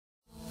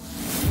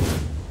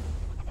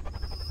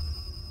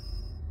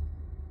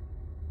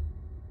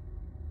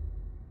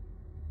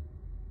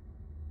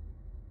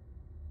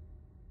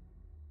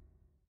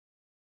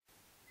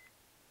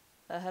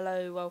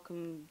Hello,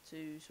 welcome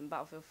to some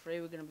Battlefield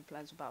 3. We're going to be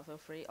playing some Battlefield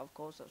 3, of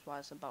course, that's why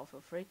it's a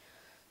Battlefield 3.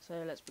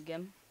 So let's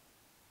begin.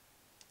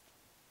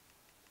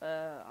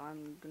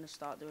 I'm going to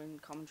start doing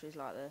commentaries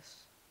like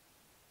this.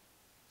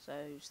 So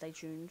stay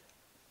tuned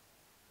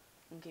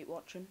and keep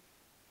watching.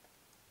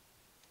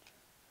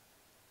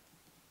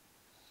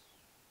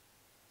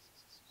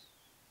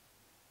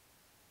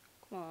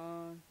 Come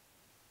on.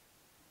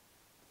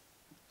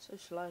 So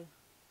slow.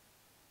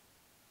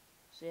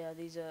 So yeah,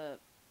 these are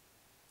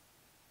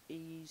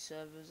EU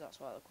servers,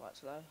 that's why they're quite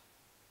slow.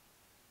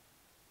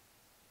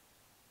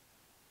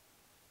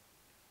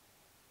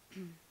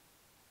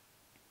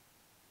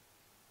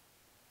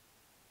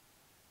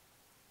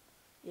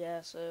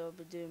 Yeah, so I'll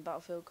be doing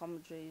Battlefield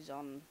commentaries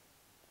on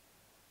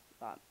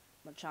like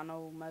my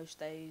channel most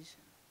days,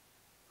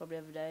 probably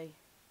every day,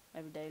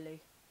 maybe daily.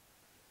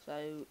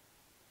 So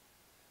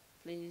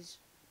please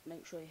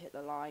make sure you hit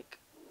the like,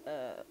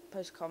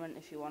 post a comment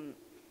if you want,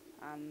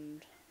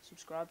 and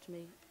subscribe to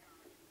me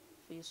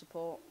for your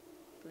support,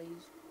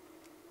 please.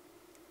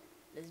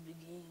 Let's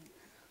begin.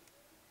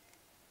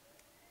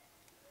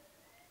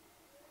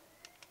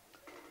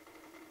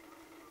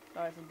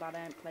 Sorry if I'm bad,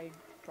 I ain't played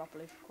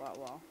properly for quite a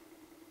while.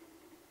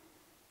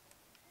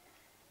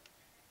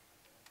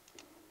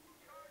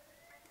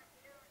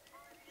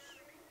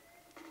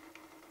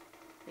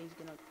 He's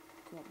gonna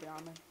come up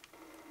behind me.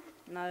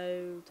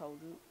 No,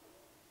 told you.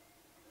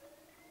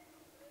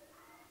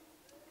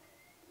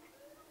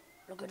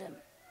 Look at him.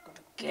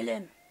 Gotta kill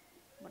him,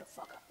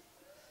 motherfucker.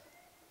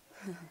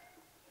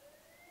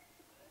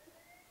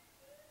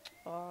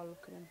 Oh,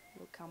 look at him,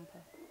 little camper.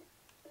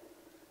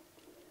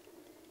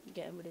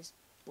 Get him with his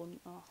bun.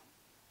 Oh,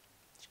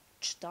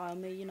 style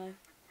me, you know.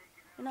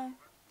 No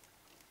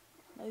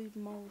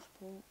moral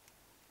support.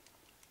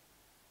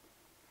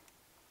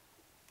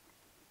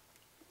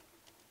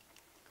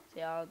 So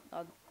yeah,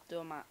 I'll do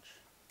a match.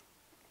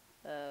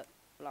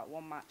 Like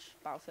one match,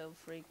 Battlefield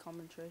 3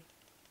 commentary.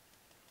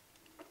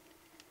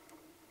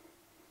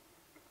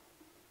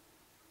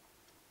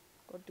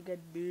 Got to get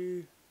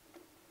B.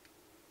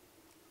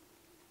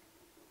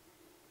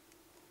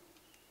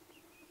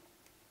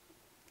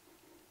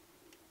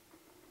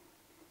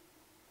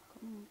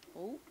 Come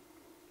on.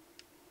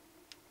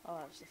 Oh,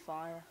 that's the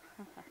fire.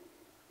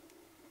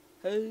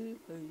 Hey.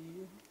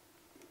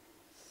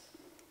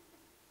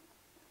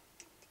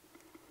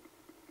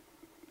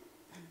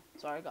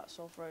 Sorry, I got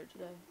sore throat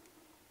today.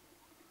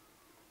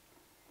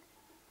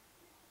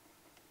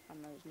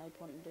 And there's no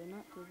point in doing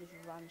that because we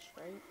just ran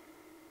straight.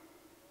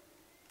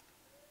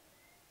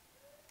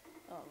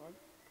 Oh god.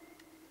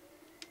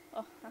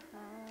 Oh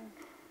haha.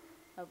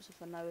 Helps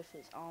if I know if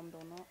it's armed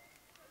or not.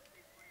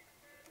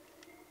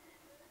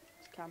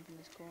 It's camp in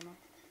this corner.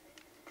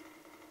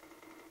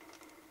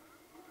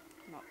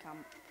 Not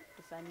camp.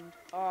 Defend.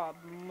 Oh,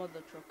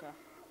 mother trucker.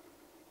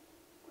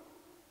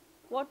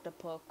 What the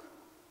fuck?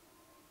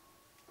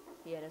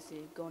 Yeah, that's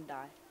it. Go and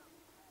die.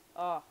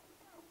 Oh.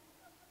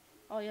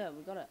 Oh yeah,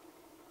 we got it.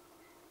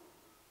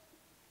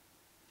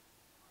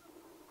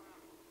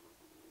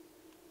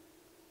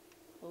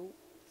 Oh,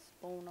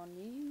 spawn on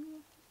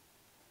you.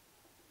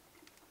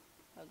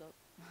 I go.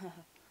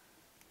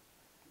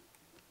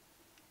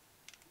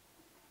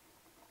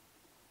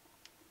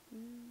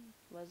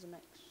 Where's the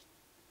next?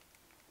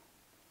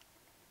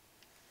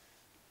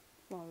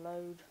 Come on,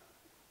 load.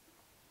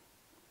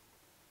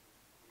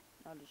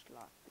 I'll just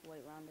like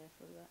wait around here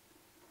for a bit.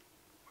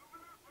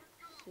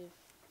 See if.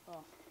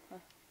 Oh,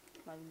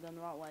 not even done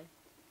the right way.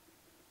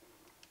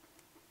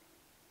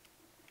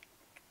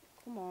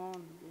 Come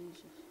on,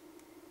 Jesus.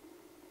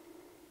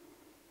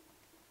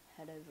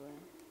 Head over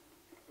here.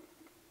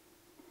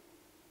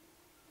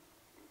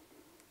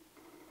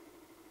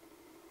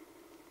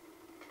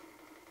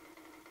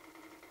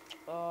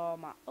 Oh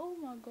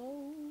my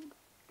god.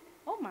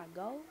 Oh my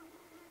god.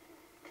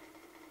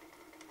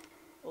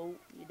 Oh,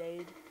 you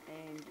dead,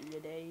 and you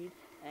dead,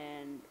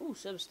 and ooh,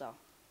 Superstar.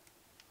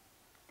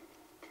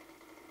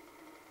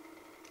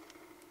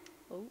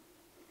 Oh.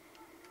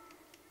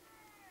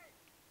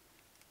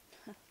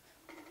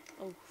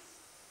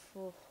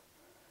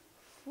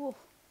 Oh,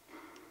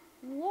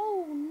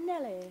 whoa,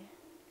 Nelly.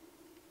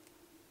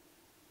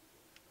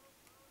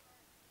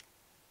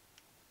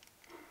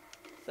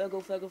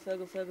 Fergal.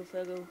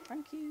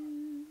 Thank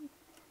you.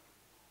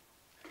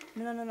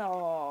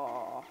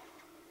 No.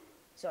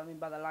 See what I mean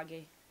by the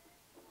laggy?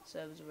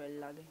 Servers are really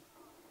laggy.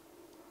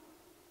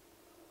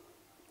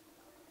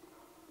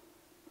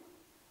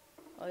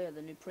 Oh yeah,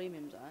 the new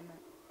premiums are, isn't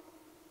it?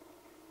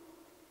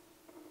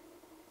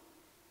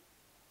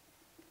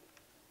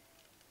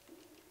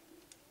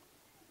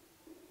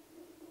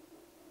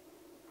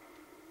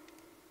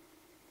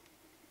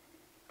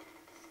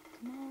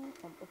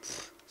 Come on.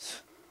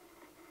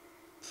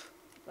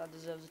 That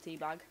deserves a tea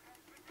bag.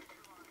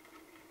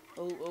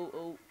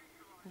 Oh.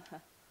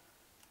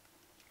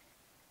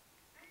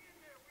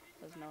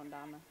 There's no one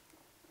down there.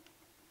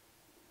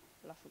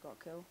 Left, we got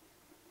a kill.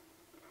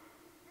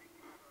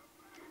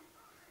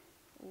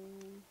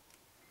 Ooh.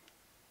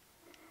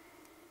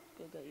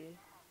 Go get you.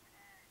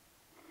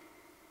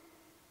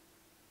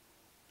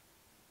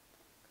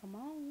 Come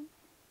on.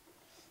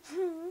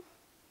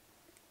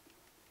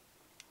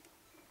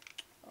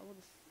 Oh, what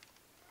the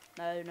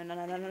no, no,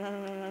 no, no, no, no, no, no,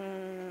 no,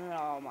 no, no,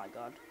 oh my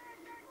god.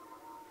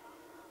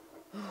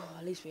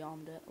 At least we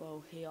armed it.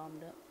 Well, he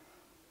armed it.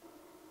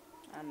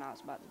 And now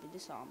it's about to be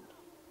disarmed.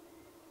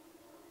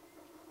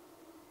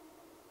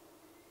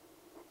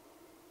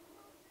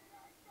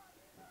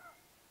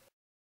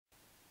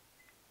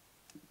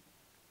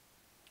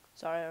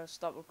 Sorry, I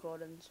stopped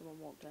recording. Someone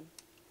walked in.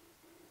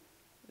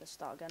 Let's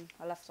start again.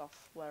 I left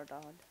off where I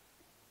died.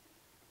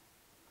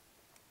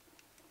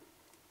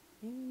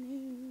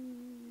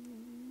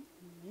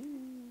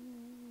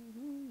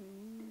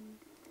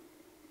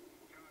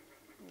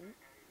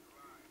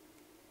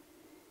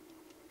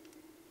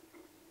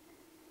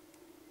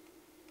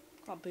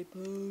 Can't be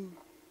poo.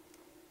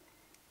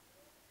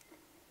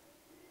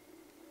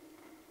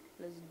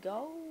 Let's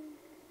go.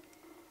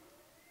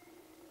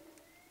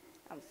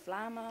 I'm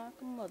flying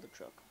like a mother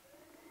truck.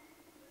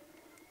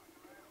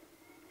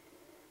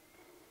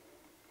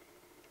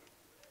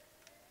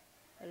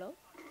 Hello?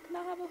 Can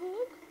I have a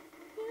hug?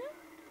 Yeah?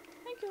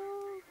 Thank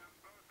you.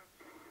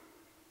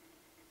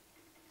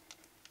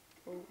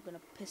 Oh, I'm gonna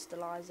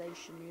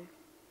pistolization you.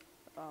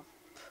 Oh,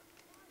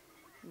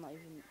 I'm not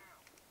even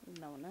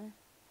no one there.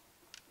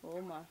 Oh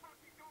my.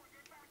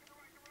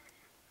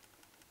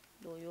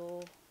 Do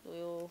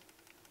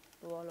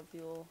all of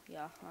you,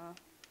 yeah, huh?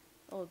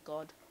 Oh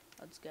god,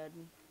 that scared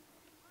me.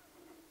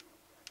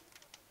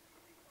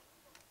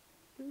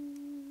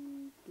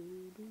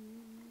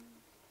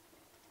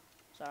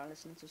 Sorry, I'm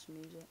listening to some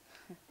music.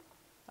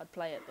 I'd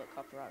play it, but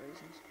copyright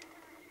reasons.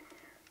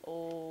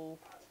 Oh.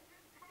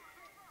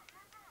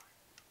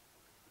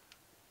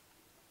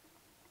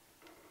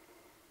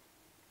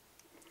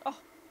 Oh,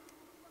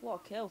 what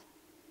a kill.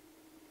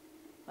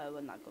 Oh, it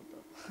wasn't that good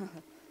though.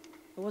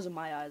 It wasn't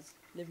my eyes.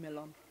 Leave me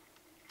alone.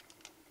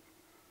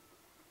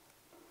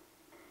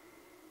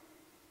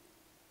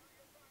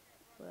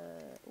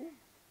 Ooh.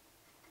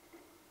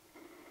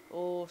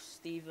 Oh,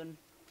 Stephen.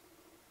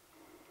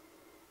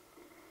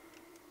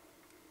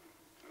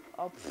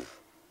 Oh, pff.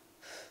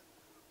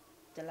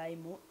 Delay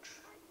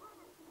much.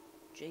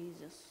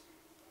 Jesus.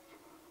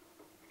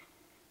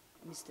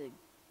 Mr.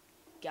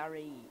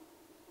 Gary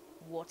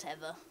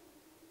whatever.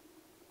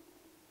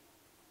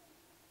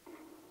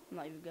 I'm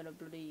not even gonna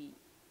bloody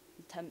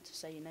attempt to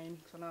say your name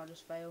because I know I'll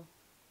just fail.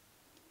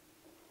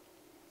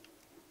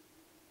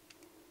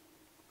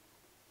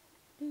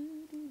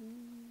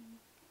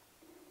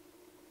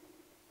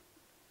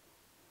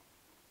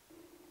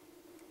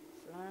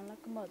 Flying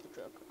like a mother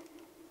truck.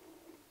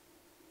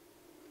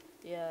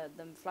 Yeah,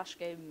 them Flash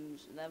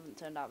games, they haven't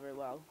turned out very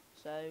well,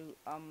 so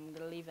I'm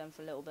gonna leave them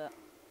for a little bit.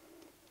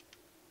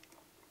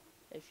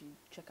 If you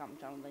check out my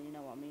channel, then you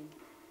know what I mean.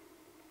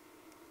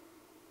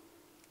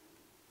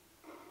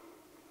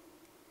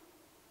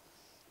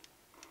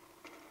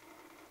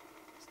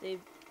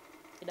 Steve,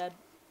 you're dead.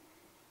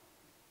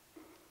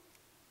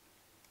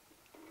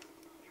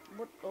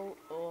 What? Oh,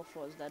 I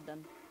thought I was dead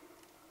then.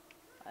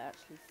 I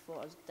actually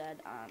thought I was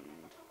dead and...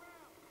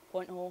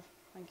 Point hole,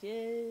 thank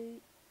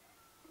you.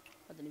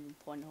 I didn't even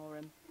point hole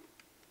him.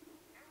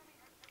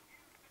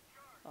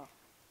 Oh.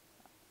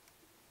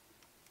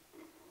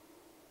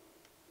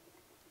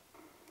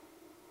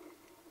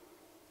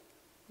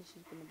 This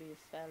is going to be a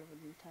fail of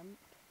an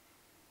attempt.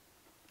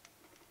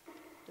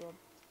 Do I...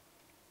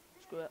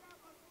 Screw it.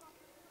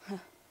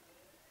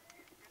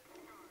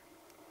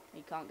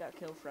 He can't get a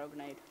kill for a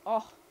grenade.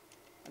 Oh!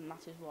 And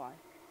that is why.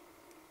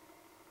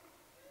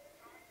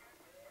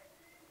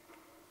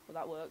 Well,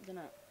 that worked, didn't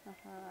it?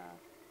 Haha.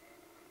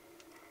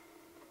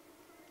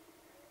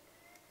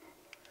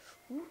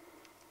 Ooh.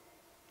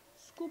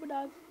 Scuba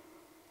dive.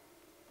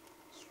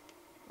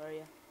 Where are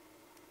you?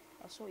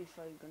 I saw you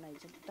throw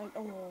grenades. Don't.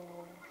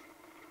 Oh.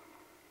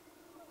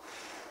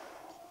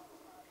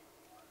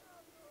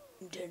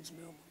 Intense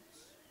moments.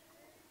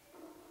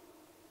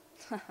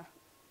 Haha.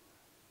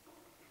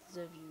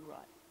 Deserve you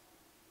right.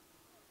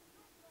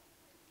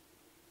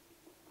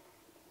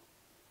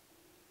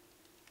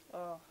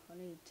 Oh, I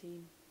need a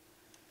team.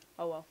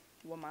 Oh well,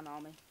 one-man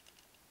army.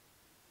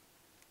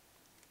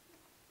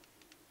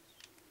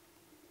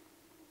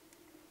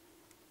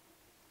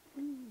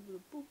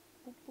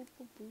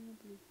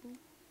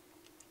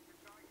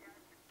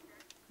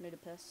 Need a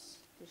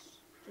piss.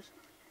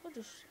 I'll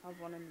just have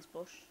one in this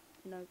bush.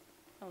 You know,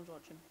 no one's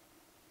watching.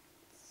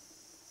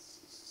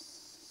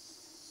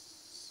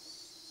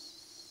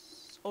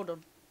 Hold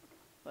on.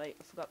 Wait,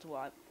 I forgot to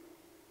wipe.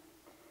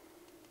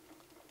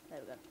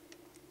 There we go.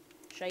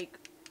 Shake.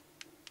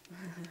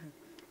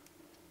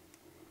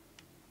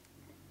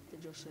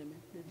 Did you see me?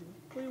 Did you?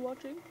 Were you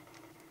watching?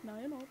 No,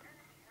 you're not.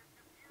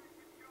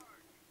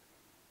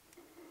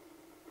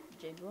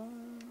 James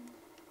 1.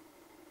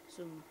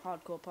 Some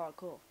hardcore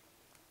parkour.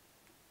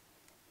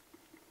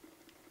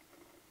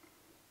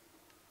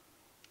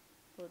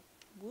 But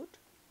wood?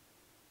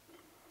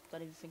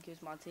 Don't even think he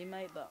was my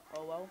teammate, but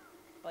oh well.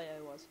 Oh yeah,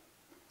 he was.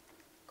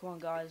 Come on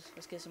guys,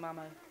 let's get some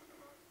ammo.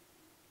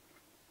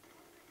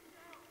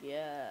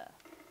 Yeah.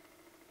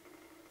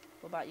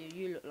 What about you?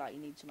 You look like you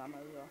need some ammo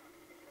as well.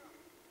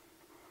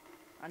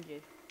 And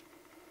you.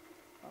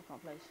 Oh, I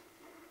can't place.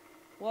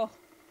 Whoa!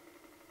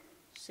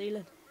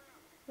 Ceiling.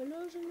 We're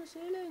losing the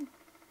ceiling.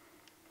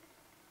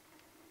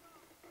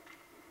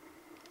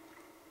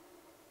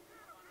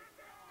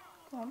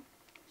 Come on.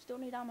 Still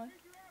need ammo.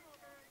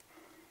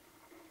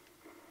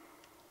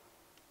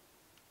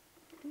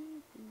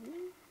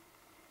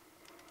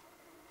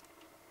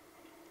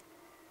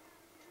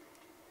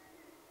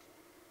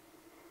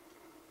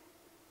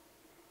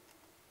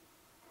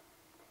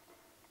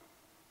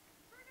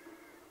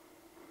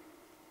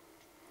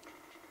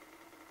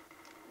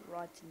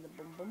 Right in the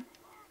bum bum.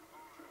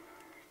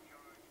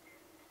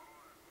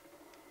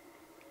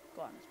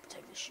 Go on, let's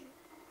take this shit.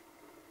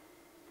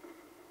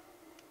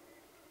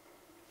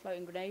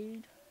 Floating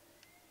grenade.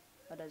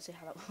 I don't see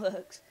how that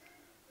works.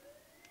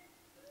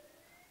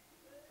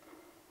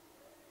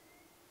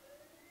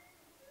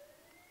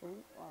 Oh,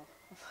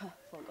 I thought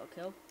I got a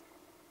kill.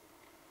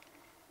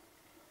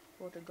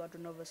 Thought I got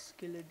another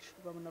skillage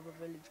from another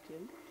village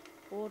kill.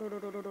 Oh, do, do,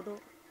 do, do, do,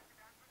 do.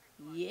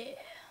 Yeah,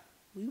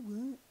 we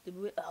won. Did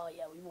we? Oh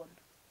yeah, we won.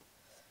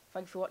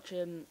 Thank you for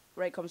watching.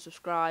 Rate, comment,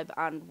 subscribe,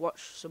 and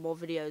watch some more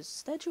videos.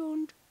 Stay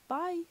tuned.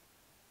 Bye.